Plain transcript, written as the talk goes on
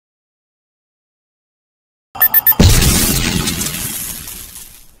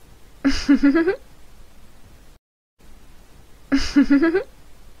Hey,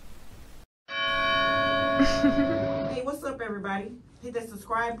 what's up, everybody? Hit that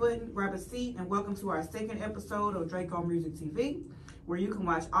subscribe button, grab a seat, and welcome to our second episode of DreKo MusicTV, where you can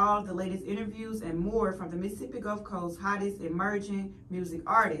watch all the latest interviews and more from the Mississippi Gulf Coast hottest emerging music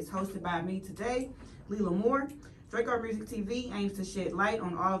artists, hosted by me today, Leela Moore. DreKo MusicTV aims to shed light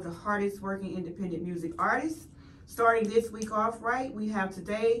on all of the hardest working independent music artists. Starting this week off right, we have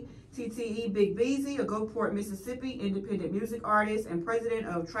today TTE Bigg BZ, a Gulfport, Mississippi independent music artist and president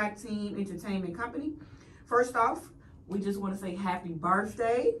of Track Team Entertainment Company. First off, we just want to say happy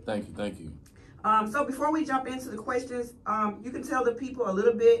birthday. Thank you, thank you. So before we jump into the questions, you can tell the people a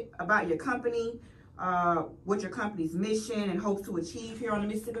little bit about your company, what your company's mission and hopes to achieve here on the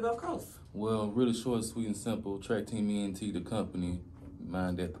Mississippi Gulf Coast. Well, really short, sweet, and simple. Track Team ENT, the company,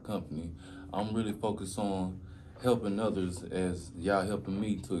 mind at the company. I'm really focused on helping others as y'all helping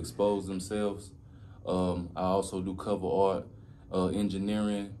me to expose themselves. I also do cover art,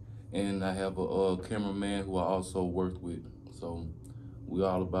 engineering, and I have a cameraman who I also work with. So we're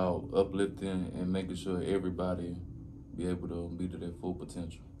all about uplifting and making sure everybody be able to be to their full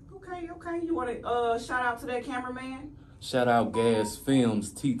potential. Okay. You want to shout out to that cameraman? Shout out Gas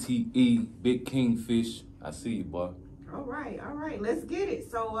Films, TTE, Big Kingfish. I see you, boy. All right. Let's get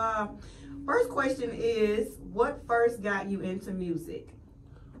it. So first question is, what first got you into music?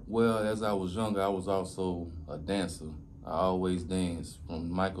 Well, as I was younger, I was also a dancer. I always danced, from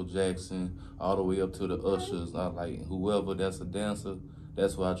Michael Jackson all the way up to the Ushers. I like whoever that's a dancer,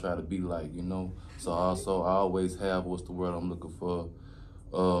 that's what I try to be like, you know. So also I always have, what's the word I'm looking for?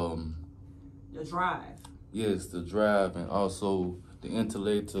 The drive. Yes, the drive, and also the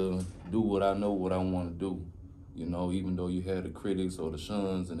intellect to do what I know what I want to do. You know, even though you had the critics or the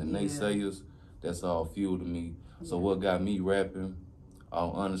shuns and the naysayers, that's all fuel to me. So what got me rapping,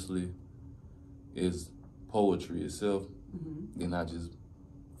 honestly, is poetry itself. Then I just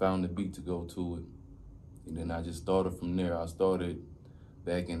found the beat to go to it. And then I just started from there. I started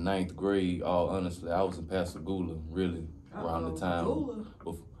back in 9th grade, all honestly. I was in Pascagoula, really, around the time.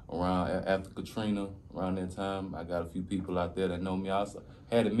 Around after Katrina, around that time, I got a few people out there that know me. I also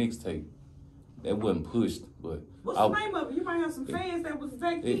had a mixtape that wasn't pushed, but what's the name of it? You might have some fans that was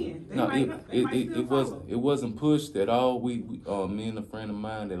back then. It wasn't pushed at all. We me and a friend of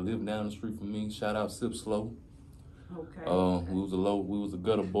mine that lived down the street from me, shout out Sip Slow. Okay. We was a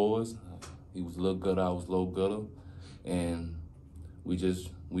gutter boys. He was a little gutter, I was low gutter, and we just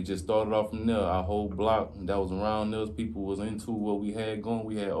started off from there. Our whole block that was around us, people was into what we had going.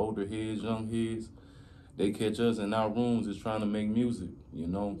 We had older heads, young heads. They catch us in our rooms just trying to make music, you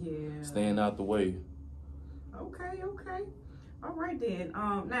know, staying out the way. Okay. All right then.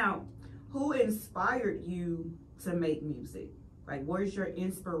 Now, who inspired you to make music? Like, where's your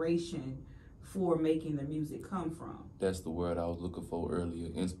inspiration for making the music come from? That's the word I was looking for earlier,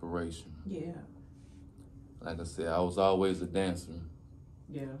 inspiration. Yeah. Like I said, I was always a dancer.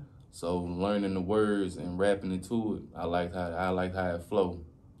 Yeah. So learning the words and rapping into it, I liked how it flowed.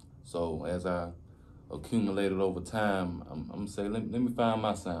 So as I accumulated over time, I'm saying, let me find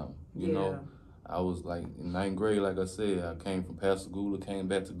my sound. You know, I was like in 9th grade, like I said, I came from Pascagoula, came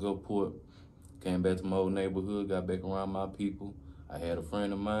back to Gulfport, came back to my old neighborhood, got back around my people. I had a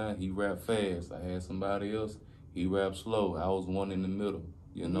friend of mine, he rapped fast. I had somebody else, he rapped slow. I was one in the middle,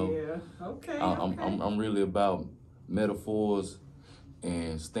 you know. Yeah, okay. I'm really about metaphors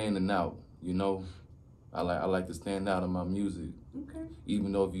and standing out, you know. I like to stand out in my music. Okay.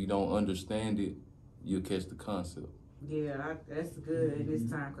 Even though if you don't understand it, you'll catch the concept. Yeah, that's good in this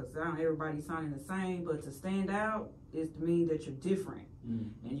time, because everybody's sounding the same, but to stand out is to mean that you're different.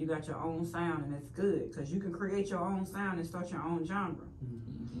 And you got your own sound, and that's good, because you can create your own sound and start your own genre.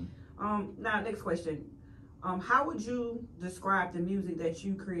 Now, next question. How would you describe the music that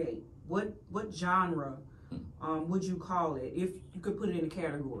you create? What genre would you call it, if you could put it in a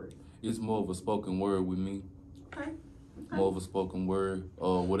category? It's more of a spoken word with me. Okay. More of a spoken word.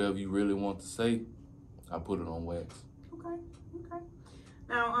 Whatever you really want to say, I put it on wax. Okay.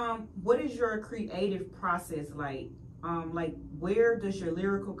 Now, what is your creative process like? Like, where does your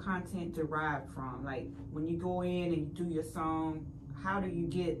lyrical content derive from? Like, when you go in and you do your song, how do you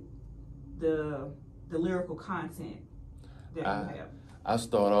get the lyrical content that you have? I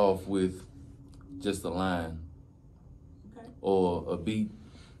start off with just a line, or a beat,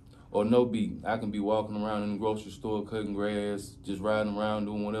 or no beat. I can be walking around in the grocery store, cutting grass, just riding around,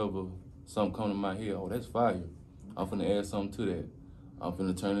 doing whatever. Something come to my head, oh, that's fire. I'm finna add something to that. I'm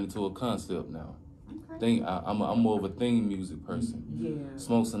finna turn it into a concept now. I'm more of a theme music person. Yeah.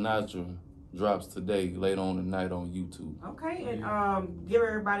 Smoke Sinatra, drops today, later on tonight on YouTube. Okay, and give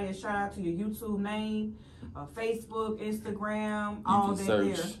everybody a shout out to your YouTube name, Facebook, Instagram, all that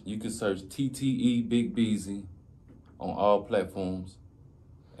there. You can search TTE Bigg BZ on all platforms.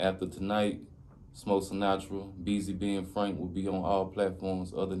 After tonight, Smoke Sinatra, BZ being Frank will be on all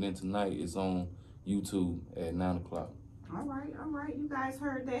platforms. Other than tonight, it's on YouTube at 9 o'clock. All right. You guys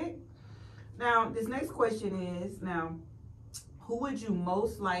heard that. Now, this next question is, who would you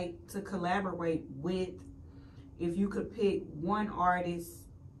most like to collaborate with if you could pick one artist,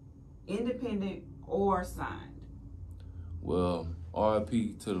 independent or signed? Well,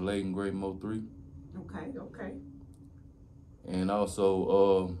 RIP to the late and great Mo 3. Okay. And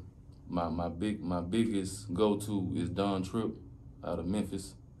also, my biggest go-to is Don Tripp out of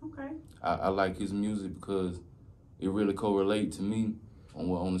Memphis. Okay. I like his music because it really correlates to me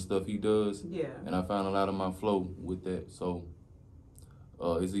on the stuff he does. Yeah. And I found a lot of my flow with that. So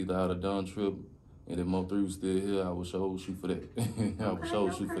it's either out of Don Tripp, and if Mo 3 was still here, I would show shoot for that. I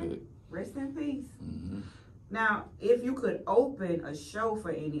would shoot for that. Rest in peace. Mm-hmm. Now, if you could open a show for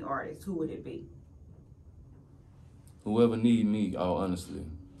any artist, who would it be? Whoever need me, all honestly.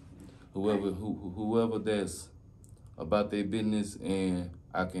 Whoever that's about their business and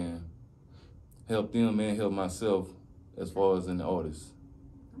I can help them and help myself as far as an artist.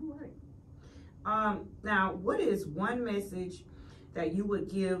 All right. Now, what is one message that you would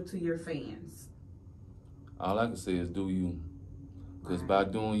give to your fans? All I can say is do you. Because by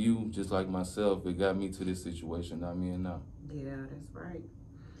doing you, just like myself, it got me to this situation I'm in now. Yeah, that's right.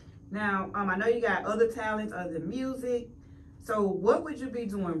 Now, I know you got other talents other than music. So what would you be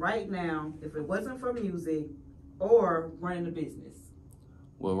doing right now if it wasn't for music or running a business?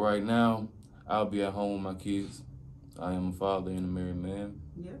 Well, right now, I'll be at home with my kids. I am a father and a married man.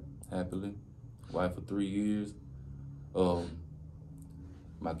 Yeah. Happily. Wife for 3 years.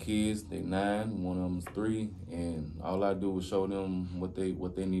 My kids, they 9, one of them's 3, and all I do is show them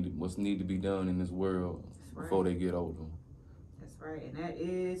what's need to be done in this world before they get older. That's right, and that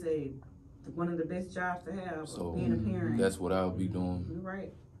is one of the best jobs to have, so being a parent. That's what I'll be doing. You're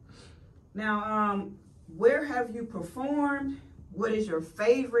right. Now, where have you performed? What is your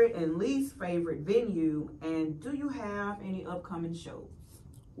favorite and least favorite venue? And do you have any upcoming shows?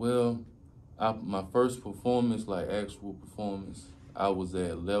 Well, my first performance, like actual performance, I was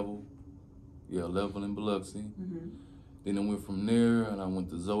at Level in Biloxi. Mm-hmm. Then I went from there and I went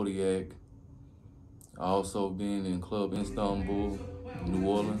to Zodiac. I also been in Club Istanbul, New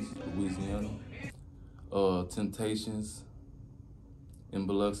Orleans, Louisiana. Temptations in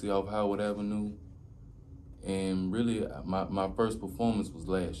Biloxi off Howard Avenue. And really, my first performance was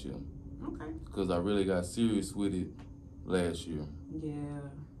last year. Okay. Because I really got serious with it last year. Yeah.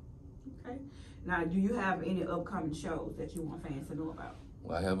 Okay. Now, do you have any upcoming shows that you want fans to know about?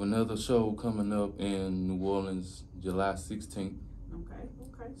 Well, I have another show coming up in New Orleans, July 16th.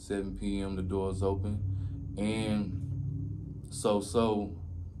 Okay. 7 p.m. the doors open. And so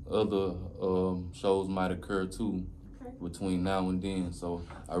other shows might occur too between now and then. So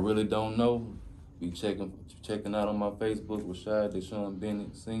I really don't know. Be checking out on my Facebook, Rashad Deshaun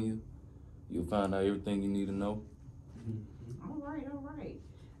Bennett Sr. You'll find out everything you need to know. All right.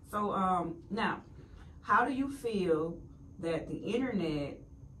 So now, how do you feel that the internet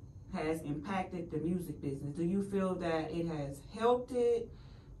has impacted the music business? Do you feel that it has helped it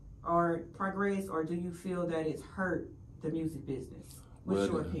or progress, or do you feel that it's hurt the music business? What's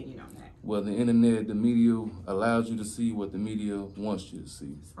your opinion on that? Well, the internet, the media allows you to see what the media wants you to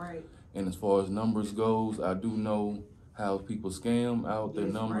see. That's right. And as far as numbers goes, I do know how people scam out their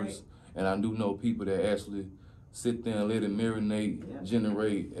numbers. Right. And I do know people that actually sit there and let it marinate,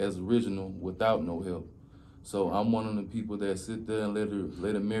 generate as original without no help. So I'm one of the people that sit there and let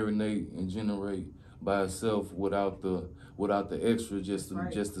it marinate and generate by itself without the extra, just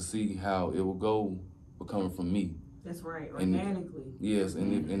to see how it will go coming from me. That's right, organically. Yes,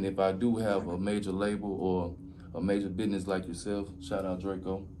 and if I do have a major label or a major business like yourself, shout out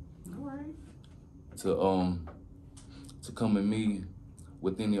DreKo. All right. To come at me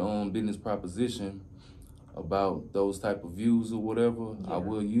with any business proposition about those type of views or whatever, I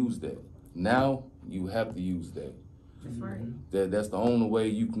will use that. Now you have to use that. That's right. That's the only way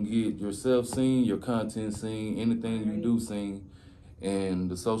you can get yourself seen, your content seen, anything you do seen. And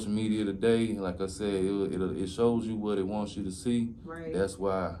the social media today, like I said, it shows you what it wants you to see. Right. That's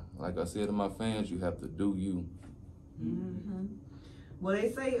why, like I said to my fans, you have to do you. Mm-hmm. Well,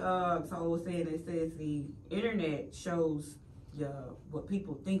 they say, it says the internet shows what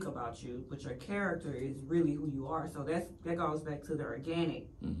people think about you, but your character is really who you are. So that goes back to the organic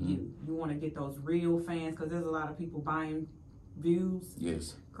you. You want to get those real fans, because there's a lot of people buying views.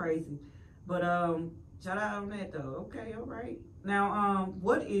 Yes. Crazy. But shout out on that though. Okay, all right. Now,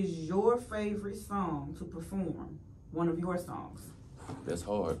 what is your favorite song to perform? One of your songs. That's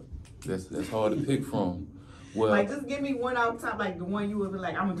hard. That's hard to pick from. Well, like just give me one out top, like the one you would be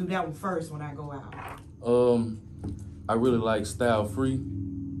like, I'm gonna do that one first when I go out. I really like Style Free.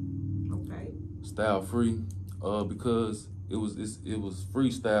 Okay. Style Free, because it was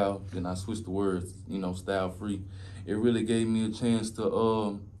freestyle. Then I switched the words, Style Free. It really gave me a chance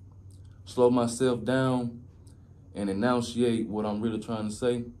to slow myself down and enunciate what I'm really trying to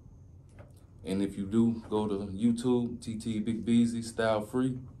say. And if you do go to YouTube, TTE Bigg BZ, Style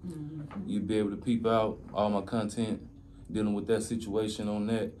Free, you'll be able to peep out all my content dealing with that situation on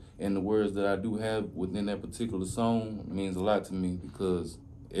that. And the words that I do have within that particular song means a lot to me because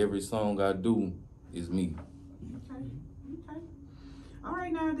every song I do is me. Okay. All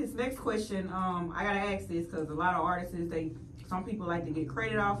right, now this next question, I gotta ask this because a lot of artists, some people like to get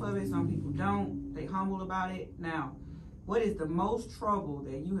credit off of it, some people don't. They humble about it. Now, what is the most trouble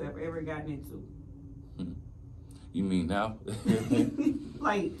that you have ever gotten into? You mean now?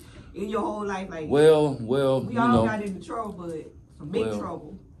 Like in your whole life, like well, we all got into trouble, but some big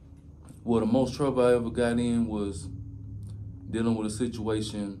trouble. Well, the most trouble I ever got in was dealing with a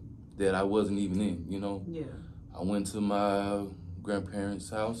situation that I wasn't even in. Yeah. I went to my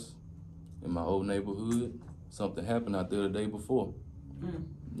grandparents' house in my old neighborhood. Something happened out there the day before.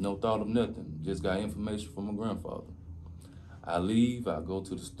 No thought of nothing. Just got information from my grandfather. I leave, I go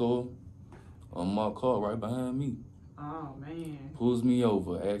to the store, my car right behind me. Oh, man. Pulls me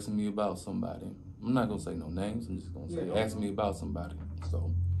over, asking me about somebody. I'm not gonna say no names, I'm just gonna say, ask me about somebody.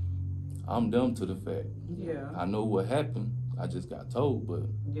 So, I'm dumb to the fact. Yeah. I know what happened, I just got told, but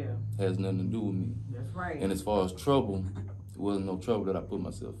has nothing to do with me. That's right. And as far as trouble, it wasn't no trouble that I put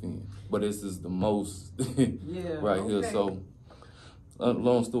myself in. But this is the most right here. So,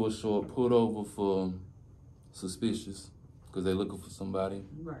 long story short, pulled over for suspicious, because they're looking for somebody.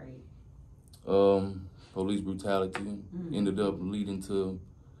 Right. Police brutality ended up leading to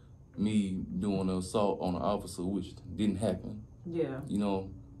me doing an assault on an officer, which didn't happen. Yeah.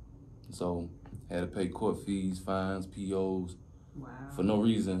 So had to pay court fees, fines, POs. Wow. For no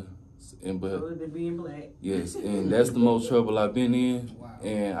reason. But being black. Yes, and that's the most trouble I've been in,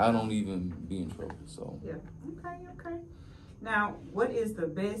 and I don't even be in trouble. So. Yeah. Okay. Now, what is the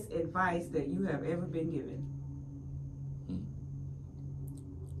best advice that you have ever been given?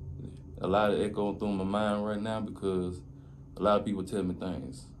 A lot of echo through my mind right now because a lot of people tell me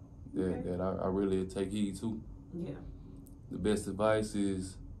things that I really take heed to. Yeah. The best advice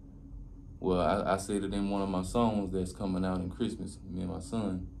is, well, I said it in one of my songs that's coming out in Christmas, me and my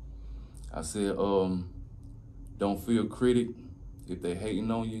son. I said, don't feel critic. If they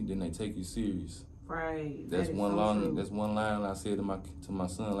hating on you, then they take you serious. Right. That's one line. That's one line I said to my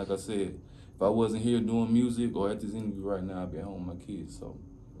son. Like I said, if I wasn't here doing music or at this interview right now, I'd be home with my kids. So.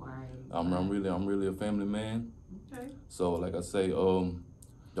 Right. I'm really a family man. Okay. So like I say,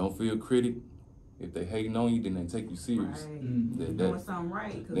 don't feel critic. If they hating on you, then they take you serious. Right. Doing something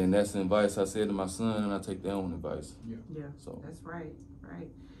right. Then that's the advice I said to my son, and I take their own advice. Yeah. So that's right.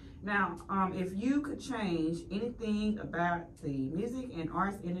 Now, if you could change anything about the music and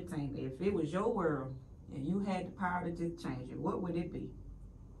arts entertainment, if it was your world and you had the power to just change it, what would it be?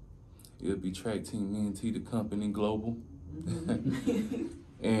 It would be Track Team E&T, the company global.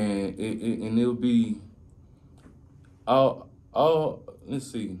 And it'll be all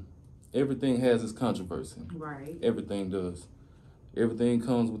let's see, everything has its controversy. Right. Everything does. Everything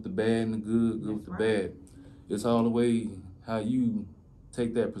comes with the bad and the good with the bad. It's all the way how you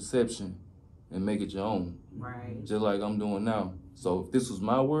take that perception and make it your own. Right. Just like I'm doing now. So if this was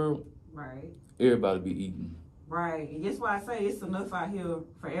my world, everybody be eating. Right, and that's why I say it's enough out here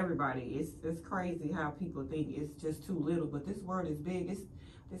for everybody. It's crazy how people think it's just too little, but this world is big.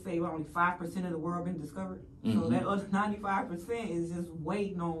 They say only 5% of the world been discovered. So that other 95% is just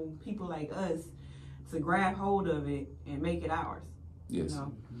waiting on people like us to grab hold of it and make it ours. Yes.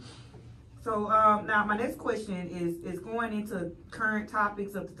 So now my next question is going into current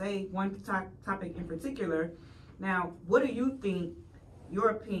topics of today. One topic in particular. Now, what do you think?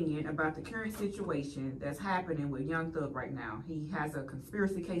 Your opinion about the current situation that's happening with Young Thug right now. He has a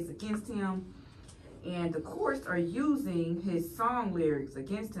conspiracy case against him, and the courts are using his song lyrics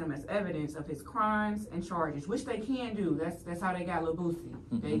against him as evidence of his crimes and charges, which they can do. That's how they got Lil Boosie.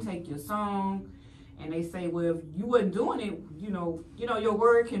 They take your song and they say, well, if you wasn't doing it, your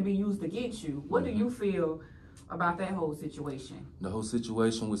word can be used against you. What do you feel about that whole situation? The whole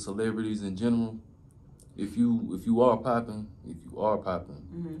situation with celebrities in general. If you are popping, you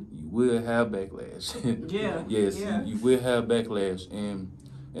will have backlash. Yeah. Yes, yeah. You will have backlash, and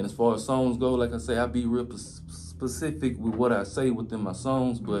And as far as songs go, like I say, I be real specific with what I say within my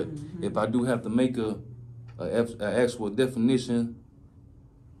songs. But if I do have to make a actual definition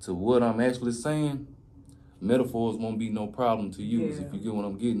to what I'm actually saying, metaphors won't be no problem to use, if you get what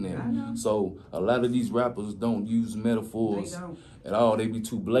I'm getting at. So a lot of these rappers don't use metaphors at all. They be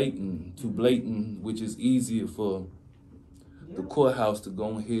too blatant, which is easier for the courthouse to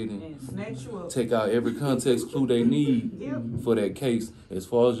go ahead and take out every context clue they need for that case. As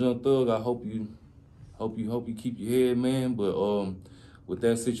far as Young Thug, I hope you keep your head, man. But with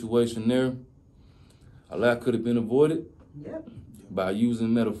that situation there, a lot could have been avoided by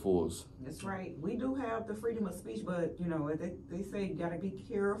using metaphors. That's right. We do have the freedom of speech, but you know they say you gotta be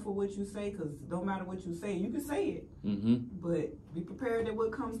careful what you say, because no matter what you say, you can say it. But be prepared that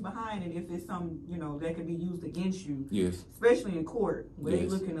what comes behind it, if it's some that can be used against you. Yes. Especially in court, where they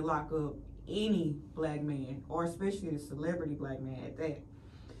looking to lock up any black man, or especially a celebrity black man at that.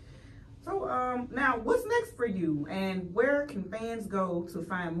 So now, what's next for you, and where can fans go to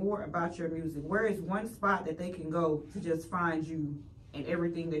find more about your music? Where is one spot that they can go to just find you and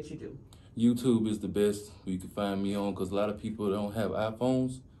everything that you do? YouTube is the best you can find me on, because a lot of people don't have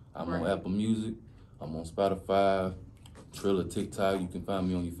iPhones. I'm on Apple Music. I'm on Spotify, Triller, TikTok. You can find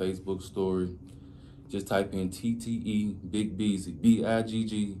me on your Facebook story. Just type in TTE Bigg BZ, Bigg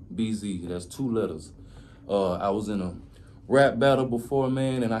BZ. That's 2 letters. I was in a rap battle before,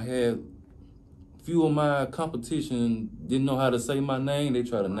 man, and I had few of my competition didn't know how to say my name. They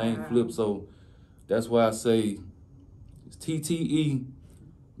try to name flip, so that's why I say it's TTE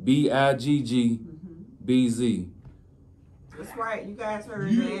Bigg BZ. That's right. You guys heard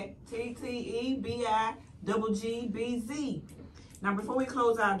that. TTE Bigg BZ. Now, before we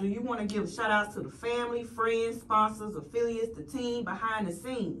close out, do you want to give shout outs to the family, friends, sponsors, affiliates, the team behind the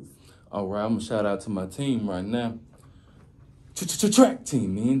scenes? All right, I'm gonna shout out to my team right now. Track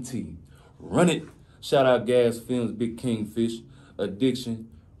team, NT. Run it. Shout out Gas Films, Big Kingfish, Addiction,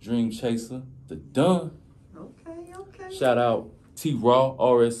 Dream Chaser, The Done. Okay. Shout out T Raw,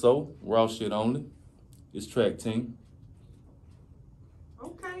 RSO, Raw Shit Only. It's Track Team.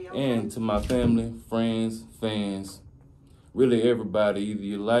 Okay. And to my family, friends, fans, really everybody, either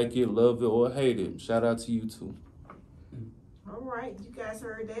you like it, love it, or hate it. Shout out to you too. All right, you guys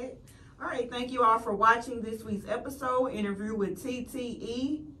heard that. All right, thank you all for watching this week's episode, interview with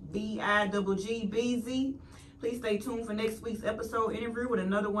TTE Bigg BZ. Please stay tuned for next week's episode interview with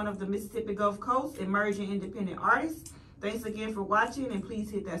another one of the Mississippi Gulf Coast emerging independent artists. Thanks again for watching, and please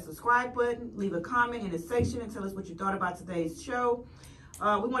hit that subscribe button, leave a comment in the section, and tell us what you thought about today's show.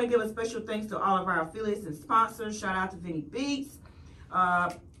 We want to give a special thanks to all of our affiliates and sponsors. Shout out to Vinny Beats.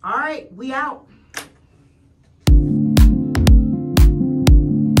 All right, we out.